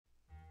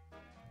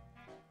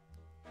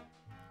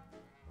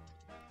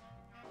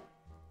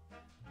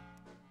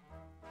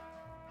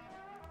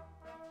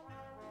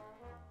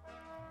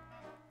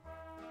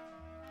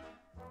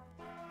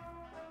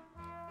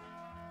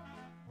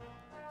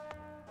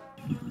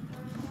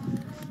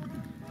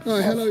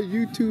Hello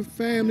YouTube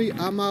family.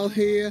 I'm out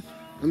here.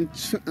 I'm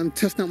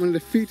testing out one of the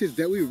features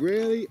that we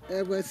rarely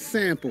ever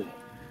sample.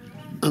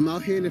 I'm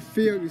out here in the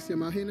field. You see,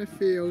 I'm out here in the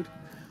field.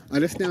 I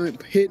just now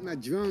hit my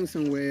drone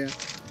somewhere.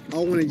 I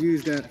want to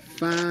use that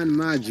Find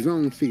My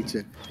Drone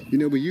feature. You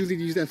know, we usually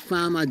use that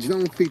Find My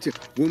Drone feature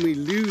when we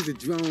lose the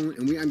drone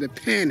and we're under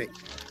panic.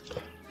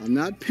 I'm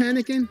not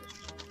panicking.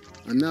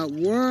 I'm not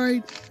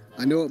worried.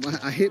 I know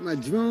I hit my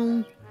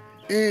drone,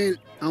 and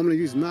I'm gonna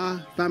use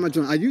Find My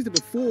Drone. I used it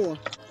before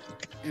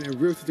in a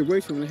real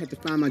situation when I had to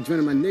find my drone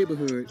in my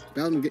neighborhood.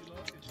 But I was gonna get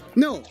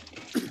no.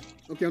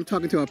 Okay, I'm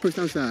talking to a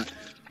person outside.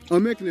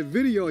 I'm making a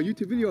video, a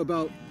YouTube video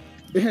about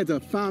it has a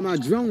Find My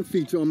Drone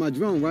feature on my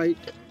drone, right?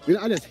 And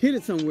I just hit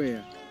it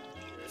somewhere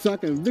so I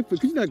can look for.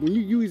 Cause you know, like when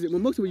you use it,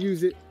 when most people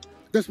use it,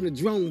 that's when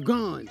the drone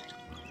gone.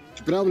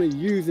 But I want to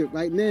use it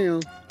right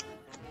now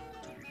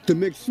to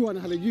make sure I know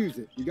how to use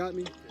it. You got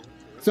me?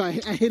 So I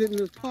hit it in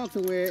this park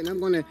somewhere, and I'm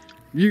gonna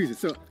use it.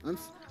 So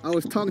I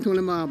was talking to one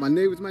of my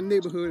neighbors in my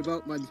neighborhood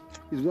about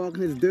he's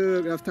walking his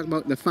dog, and I was talking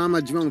about the Find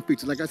My Drone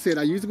feature. Like I said,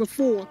 I used it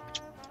before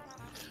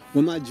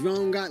when my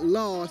drone got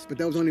lost, but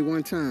that was only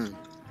one time.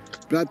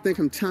 But I think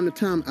from time to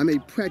time, I may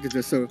practice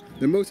it. So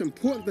the most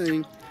important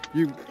thing,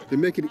 to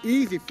make it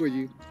easy for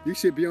you, you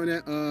should be on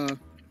that,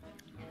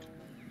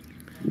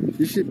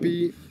 you should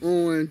be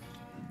on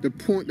the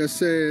point that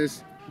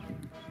says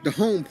the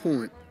home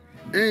point.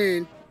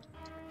 And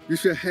you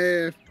should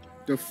have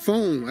the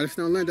phone, I just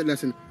now learned that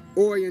lesson,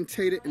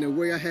 orientated in the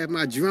way I have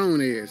my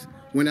drone is.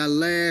 When I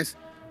last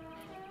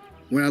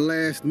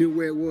knew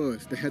where it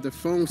was, they had the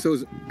phone, so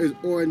it's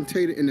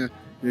orientated in the,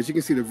 as you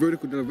can see, the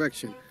vertical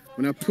direction.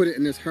 When I put it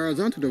in this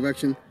horizontal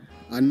direction,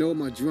 I know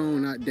my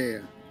drone not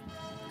there.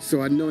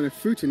 So I know in the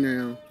future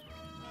now,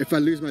 if I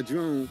lose my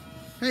drone,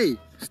 hey,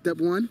 step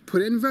one,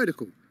 put it in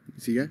vertical.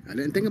 See, I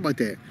didn't think about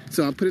that.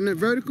 So I put it in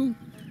vertical.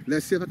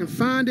 Let's see if I can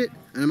find it.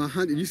 And I'm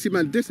 100. You see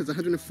my distance,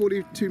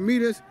 142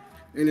 meters,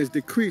 and it's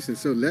decreasing.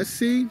 So let's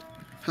see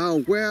how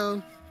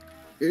well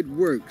it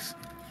works.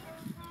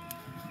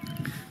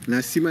 And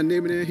I see my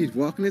neighbor there. He's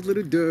walking his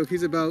little dog.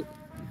 He's about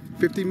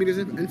 50 meters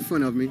in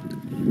front of me.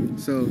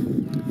 So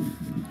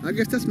I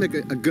guess let's make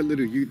a good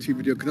little YouTube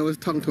video, because I was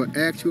talking to an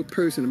actual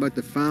person about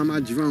the Find My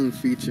Drone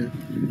feature.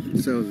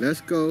 So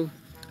let's go.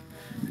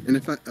 And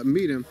if I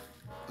meet him,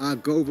 I'll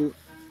go over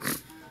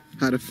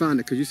how to find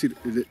it, because you see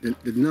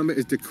the number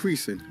is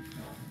decreasing.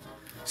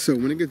 So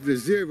when it gets to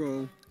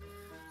 0,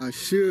 I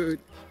should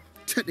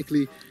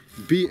technically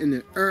be in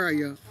the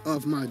area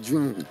of my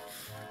drone.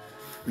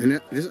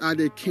 And this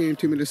idea came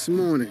to me this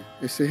morning.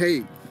 They said,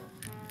 hey,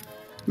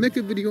 make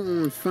a video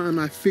on Find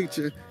My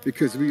feature,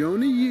 because we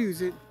only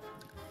use it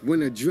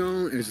when a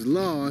drone is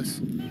lost.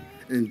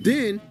 And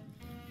then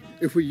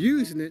if we're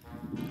using it,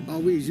 are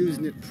we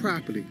using it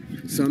properly?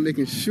 So I'm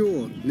making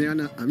sure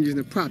now I'm using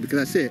it properly, because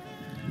I said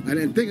I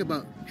didn't think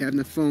about having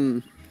the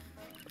phone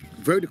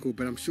vertical,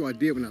 but I'm sure I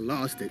did when I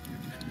lost it.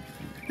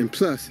 And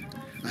plus,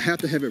 I have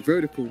to have it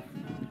vertical.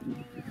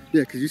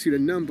 Yeah, because you see the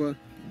number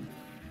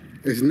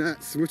is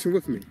not switching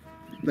with me.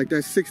 Like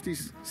that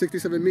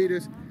 67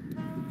 meters,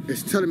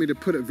 it's telling me to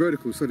put it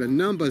vertical. So the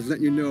number is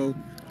letting you know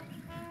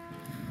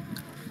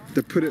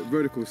to put it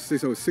vertical.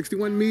 So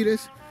 61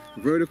 meters,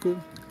 vertical.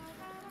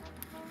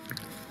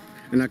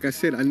 And like I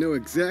said, I know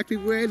exactly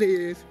where it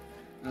is.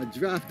 I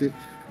dropped it,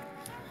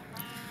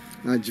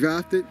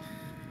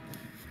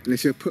 and it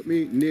should put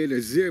me near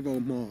the 0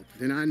 mark.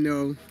 Then I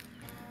know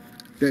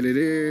that it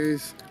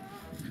is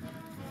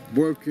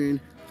working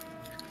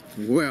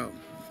well.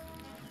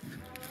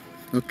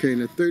 Okay, in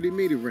the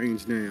 30-meter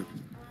range now.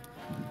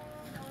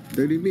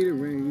 30-meter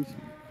range.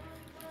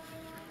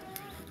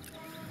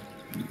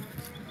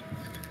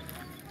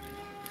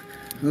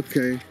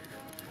 Okay,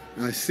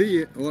 I see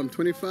it. Oh, I'm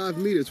 25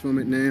 meters from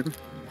it now.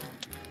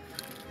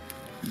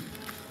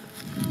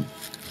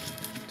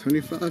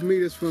 25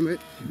 meters from it.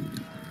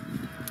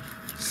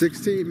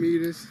 16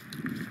 meters.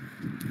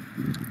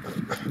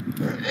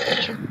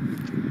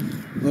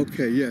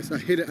 Okay, yes, I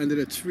hit it under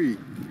the tree.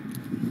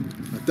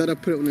 I thought I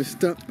put it on the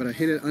stump, but I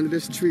hit it under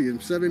this tree.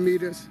 I'm 7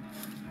 meters,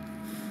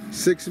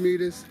 6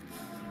 meters.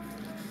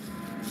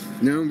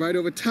 Now I'm right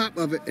over top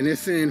of it, and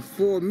it's saying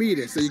 4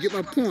 meters. So you get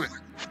my point.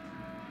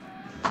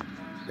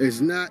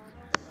 It's not,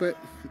 but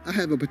I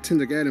have a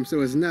Patentic Atom,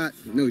 so it's not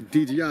no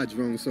DJI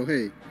drone. So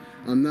hey,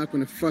 I'm not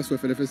gonna fuss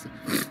with it if it's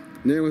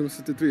now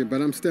 163.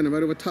 But I'm standing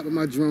right over top of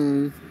my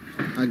drone.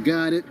 I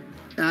got it.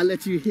 I'll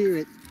let you hear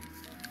it.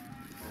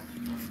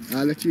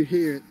 I'll let you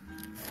hear it.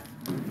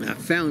 I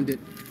found it.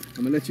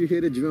 I'm gonna let you hear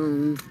the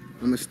drone.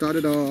 I'm gonna start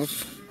it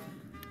off.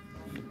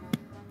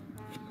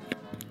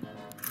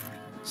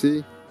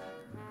 See?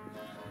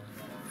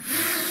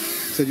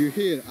 So you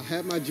hear it. I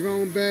have my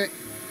drone back.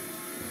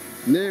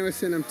 Now it's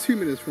saying I'm 2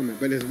 minutes from it,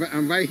 but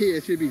I'm right here.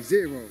 It should be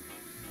 0.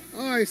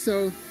 All right,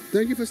 so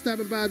thank you for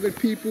stopping by, good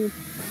people.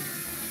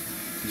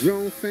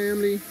 Drone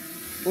family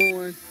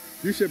on.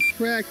 You should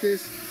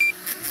practice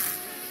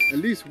at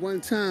least one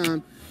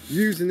time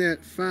using that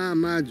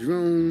Find My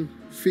Drone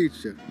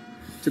feature.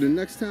 Till the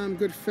next time,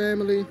 good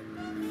family.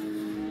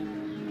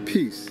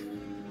 Peace.